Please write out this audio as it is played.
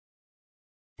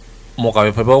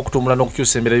mukabepa okutumula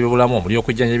n'okukyusa embeera y'obulamu omuli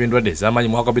okujjanjaba endwadde ez'amaanyi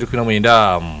mu mwaka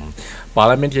 2019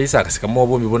 Paalamenti yayisa akasikamu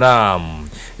obwombi buna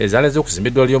ezaleeze okuzimba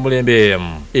eddwaliro ly'omulembe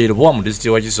Lubowa mu disitulikiti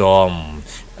ya Wakiso.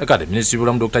 Kati minisitiri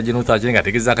w'obulamu Dr. Ruth Acheng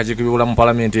ategeeza akakiiko k'ebyobulamu mu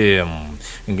Paalamenti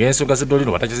ng'ensonga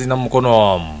z'eddwaliro batakizirina mu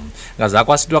mukono nga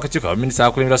zaakwasiddwa akakiiko abaminisita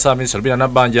akulembera Ssaabaminisita Rubina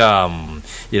Nabbanja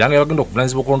era nga bagenda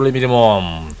okuvunaanyizibwa okulondola emirimu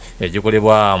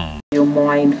egikolebwa.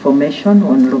 More information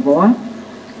on Lubowa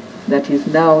that is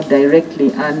now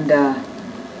directly under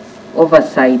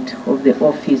oversight of the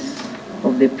office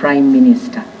of the Prime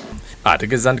Minister.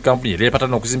 Ategeeza nti kampuni yali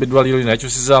epatana okuzimba eddwaliro lino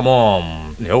yakyusizaamu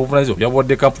naye obuvunaanyizibwa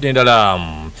byabuwadde kampuni endala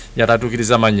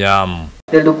yatatuukiriza mannya.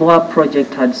 The Lubowa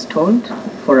project had stalled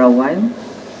for a while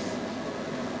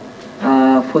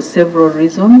for several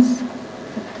reasons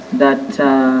that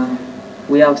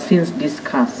we have since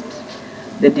discussed.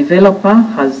 The developer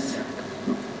has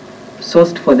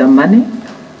sourced for the money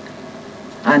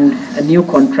and a new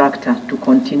contractor to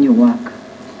continue work.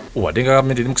 Wadde nga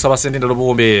gavumenti eri mu kusaba ssente endala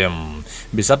obuwumbi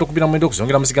 3.2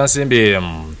 okuzongera musigansimbi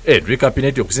edwi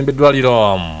kabineti okuzimba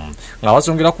eddwaliro nga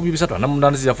basongera ku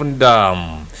 348 ziyafunidda.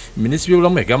 Minisitiri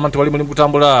w'obulamu egamba nti wali mulimu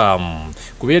gutambula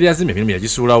kuba yali azimba emirimu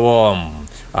yagisuulawo.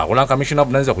 Akola kamishona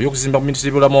avunaanyizibwa ku by'okuzimba mu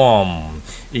minisitiri w'obulamu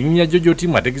Innya Jojo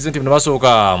timu ategeeza nti bino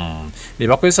basooka ne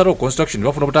bakozesa Rock Construction ne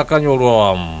bafuna obutakkaanya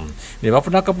olwo ne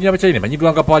bafuna kampuni y'Abachina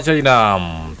emanyiddwa nga China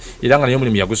era nga nayo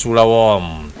omulimu yagusuulawo.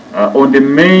 On the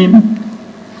main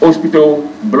hospital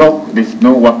block there's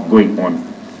no work going on.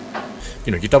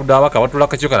 Kino kitabudde ababaka abatuula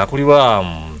akakiiko kanakulirwa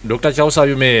Dr. Charles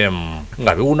Ayume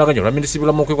nga biwunaganya olwa minisitiri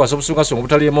w'obulamu okwekwasa obusungasonga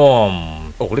obutaliimu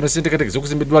okulemesa enteekateeka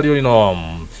z'okuzimba eddwaliro lino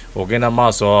ogenda mu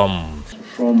maaso.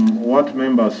 From what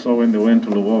members saw when they went to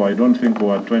Lubowa, I don't think we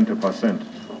were 20%.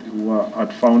 We were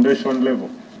at foundation level.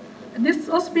 This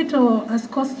hospital has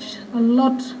cost a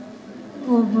lot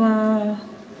of...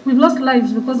 we've lost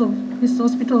lives because of this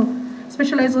hospital,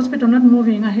 specialized hospital, not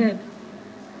moving ahead.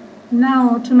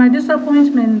 Now, to my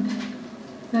disappointment,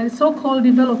 the so-called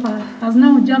developer has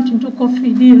now jumped into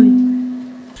coffee deal.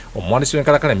 Omwandiisi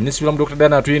w'enkalakana minisitiri w'obulamu Dr.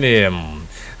 Diana Atwine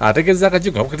ategeeza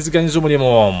akakiiko nga bukkiriziganyizza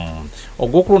omulimu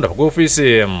ogw'okulonda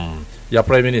gw'ofiisi ya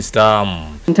Prime Minister.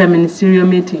 Interministerial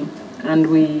meeting, and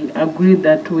we agreed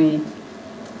that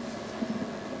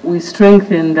we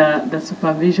strengthen the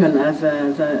supervision as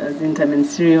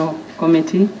interministerial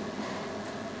committee,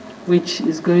 which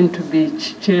is going to be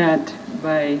chaired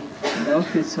by the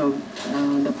office of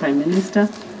the Prime Minister.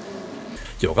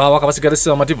 Kyokka ababaka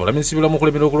basigadde amativu olwa minisitiri w'obulamu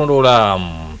okulembera okulondoola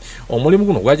omulimu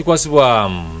guno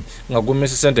gwagikwasibwa nga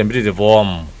gumesa ssente mpitirivu.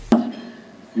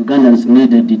 Ugandans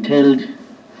need a detailed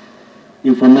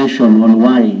information on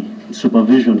why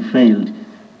supervision failed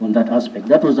on that aspect.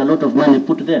 That was a lot of money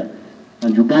put there,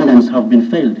 and Ugandans have been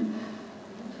failed.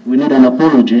 We need an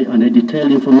apology and a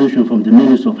detailed information from the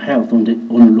Minister of Health on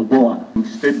Lubowa. To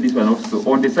state this one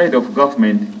also, on the side of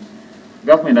government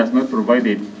has not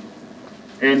provided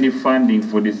any funding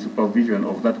for the supervision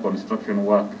of that construction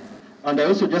work. And I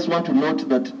also just want to note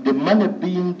that the money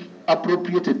being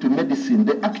appropriated to medicine,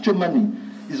 the actual money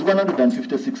is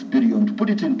 156 billion. To put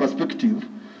it in perspective,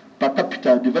 per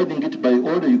capita, dividing it by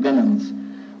all the Ugandans,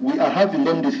 we are having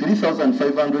only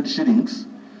 3,500 shillings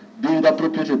being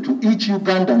appropriated to each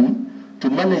Ugandan to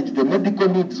manage the medical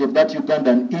needs of that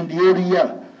Ugandan in the whole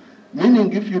year.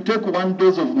 Meaning, if you take one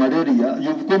dose of malaria,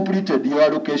 you've completed your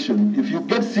allocation. If you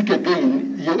get sick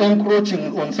again, you're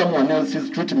encroaching on someone else's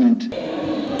treatment.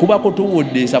 Kuba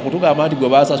kutuwuddisa kutugamba nti gwe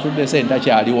basasudde ssente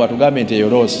akyaliwo atugambe nti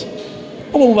eyoloosi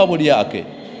obwo buba buli yake.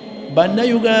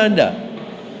 Bannayuganda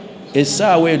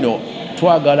essaawa eno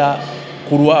twagala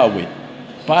ku lwabwe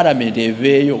Paalamenti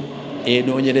eveeyo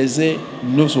enoonyereze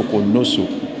nusu ku nusu.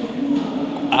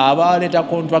 Abaleeta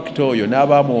kontrakiti oyo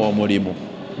n'abaamuwa omulimu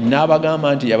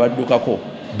n'abagamba nti yabaddukako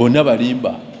bonna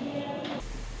balimba.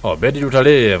 Obedi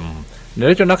Lutale, ne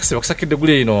lekyo nakasiba kusakidde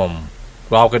gule ino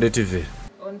lwa Bukedde TV.